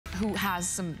who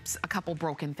has a couple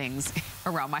broken things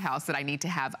around my house that I need to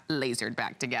have lasered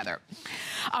back together.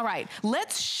 All right,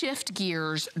 let's shift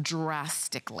gears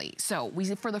drastically. So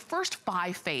for the first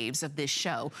 5 faves of this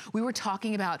show, we were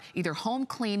talking about either home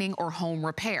cleaning or home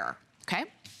repair, okay?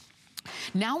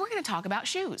 Now we're gonna talk about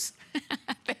shoes.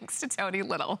 Thanks to Tony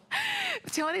Little.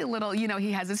 Tony Little, you know,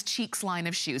 he has his Cheeks line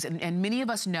of shoes, and many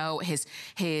of us know his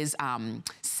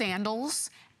sandals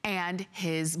and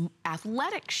his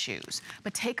athletic shoes.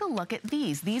 But take a look at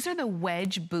these. These are the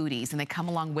Wedge Booties, and they come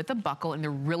along with a buckle, and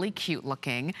they're really cute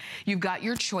looking. You've got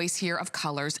your choice here of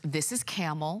colors. This is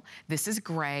camel, this is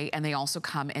gray, and they also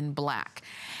come in black.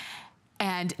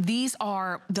 And these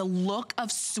are the look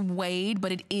of suede,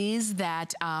 but it is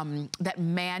that, that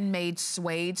man-made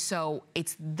suede, so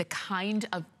it's the kind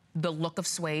of the look of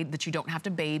suede that you don't have to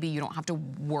baby, you don't have to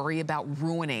worry about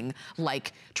ruining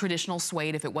like traditional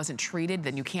suede. If it wasn't treated,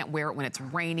 then you can't wear it when it's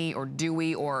rainy or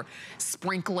dewy or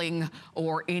sprinkling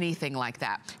or anything like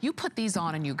that. You put these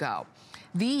on and you go.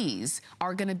 These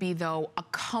are gonna be, though, a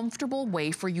comfortable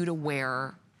way for you to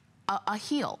wear a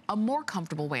heel, a more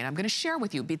comfortable way. And I'm gonna share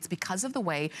with you, it's because of the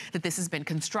way that this has been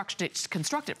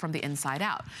constructed from the inside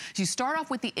out. So you start off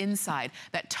with the inside,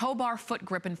 that toe bar foot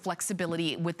grip and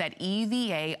flexibility with that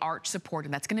EVA arch support,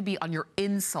 and that's gonna be on your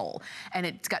insole. And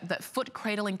it's got that foot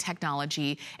cradling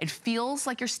technology. It feels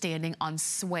like you're standing on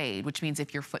suede, which means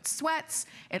if your foot sweats,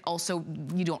 it also,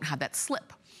 you don't have that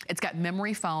slip. It's got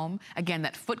memory foam, again,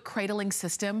 that foot cradling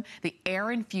system, the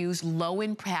air-infused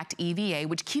low-impact EVA,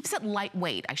 which keeps it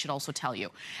lightweight, I should also tell you.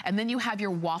 And then you have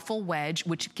your waffle wedge,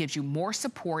 which gives you more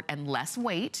support and less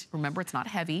weight. Remember, it's not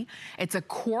heavy. It's a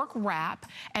cork wrap.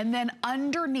 And then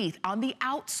underneath, on the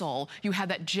outsole, you have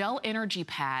that gel energy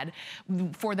pad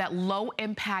for that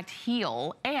low-impact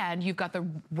heel, and you've got the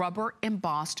rubber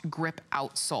embossed grip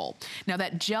outsole. Now,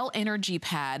 that gel energy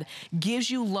pad gives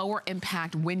you lower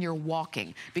impact when you're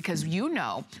walking, because you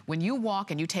know, when you walk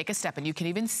and you take a step, and you can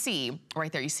even see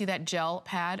right there, you see that gel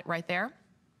pad right there?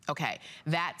 Okay,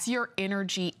 that's your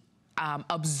energy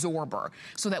absorber,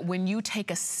 so that when you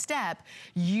take a step,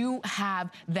 you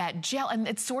have that gel, and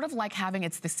it's sort of like having,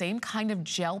 it's the same kind of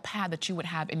gel pad that you would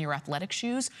have in your athletic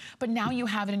shoes, but now you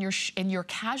have it in your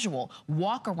casual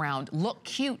walk around, look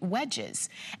cute wedges.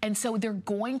 And so they're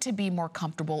going to be more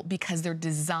comfortable because they're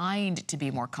designed to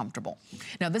be more comfortable.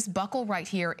 Now this buckle right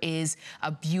here is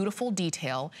a beautiful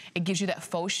detail. It gives you that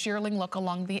faux shearling look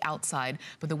along the outside,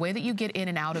 but the way that you get in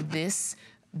and out of this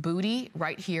booty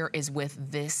right here is with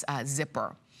this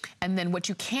zipper. And then what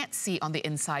you can't see on the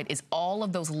inside is all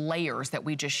of those layers that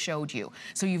we just showed you.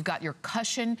 So you've got your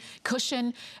cushion,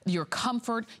 your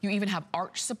comfort, you even have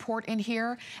arch support in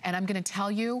here. And I'm gonna tell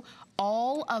you,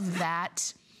 all of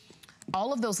that,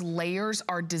 all of those layers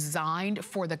are designed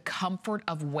for the comfort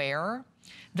of wear.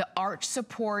 The arch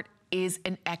support is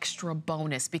an extra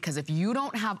bonus, because if you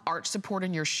don't have arch support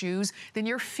in your shoes, then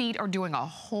your feet are doing a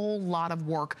whole lot of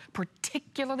work,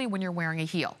 particularly when you're wearing a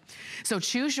heel. So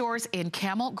choose yours in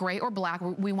camel, gray, or black.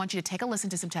 We want you to take a listen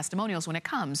to some testimonials when it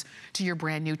comes to your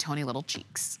brand new Tony Little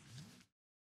Cheeks.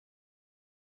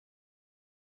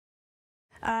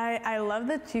 I love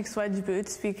the Cheeks Wedge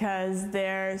boots because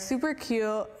they're super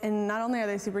cute, and not only are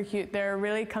they super cute, they're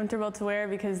really comfortable to wear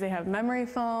because they have memory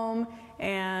foam,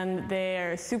 and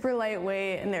they're super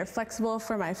lightweight, and they're flexible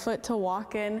for my foot to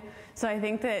walk in. So I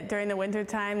think that during the winter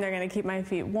time, they're gonna keep my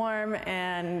feet warm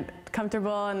and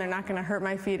comfortable, and they're not gonna hurt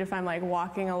my feet if I'm like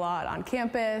walking a lot on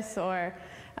campus or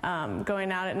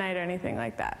going out at night or anything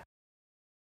like that.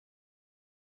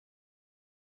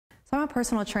 So I'm a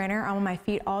personal trainer. I'm on my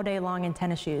feet all day long in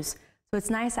tennis shoes. So it's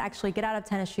nice to actually get out of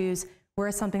tennis shoes, wear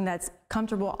something that's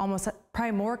comfortable, almost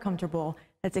probably more comfortable,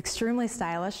 that's extremely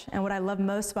stylish. And what I love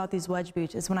most about these wedge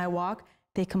boots is when I walk,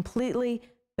 they completely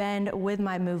bend with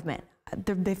my movement.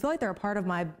 They feel like they're a part of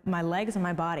my legs and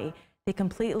my body. They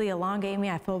completely elongate me.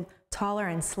 I feel taller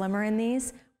and slimmer in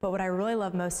these. But what I really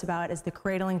love most about it is the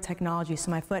cradling technology.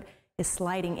 So my foot is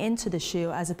sliding into the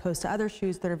shoe as opposed to other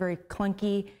shoes that are very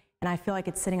clunky, and I feel like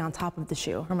it's sitting on top of the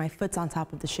shoe, or my foot's on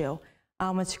top of the shoe.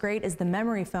 What's great is the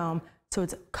memory foam, so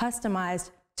it's customized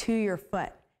to your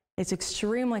foot. It's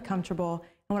extremely comfortable,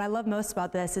 and what I love most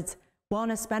about this, it's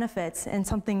wellness benefits and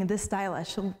something this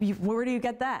stylish. Where do you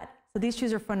get that? So these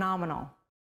shoes are phenomenal.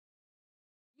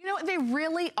 You know, they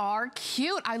really are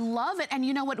cute. I love it. And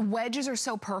you know what? Wedges are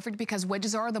so perfect because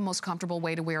wedges are the most comfortable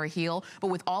way to wear a heel.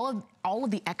 But with all of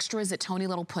the extras that Tony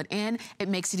Little put in, it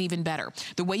makes it even better.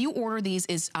 The way you order these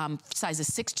is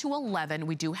sizes 6 to 11.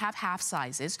 We do have half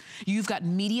sizes. You've got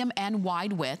medium and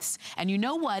wide widths. And you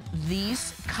know what?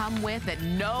 These come with that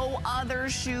no other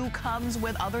shoe comes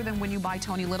with other than when you buy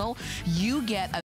Tony Little. You get a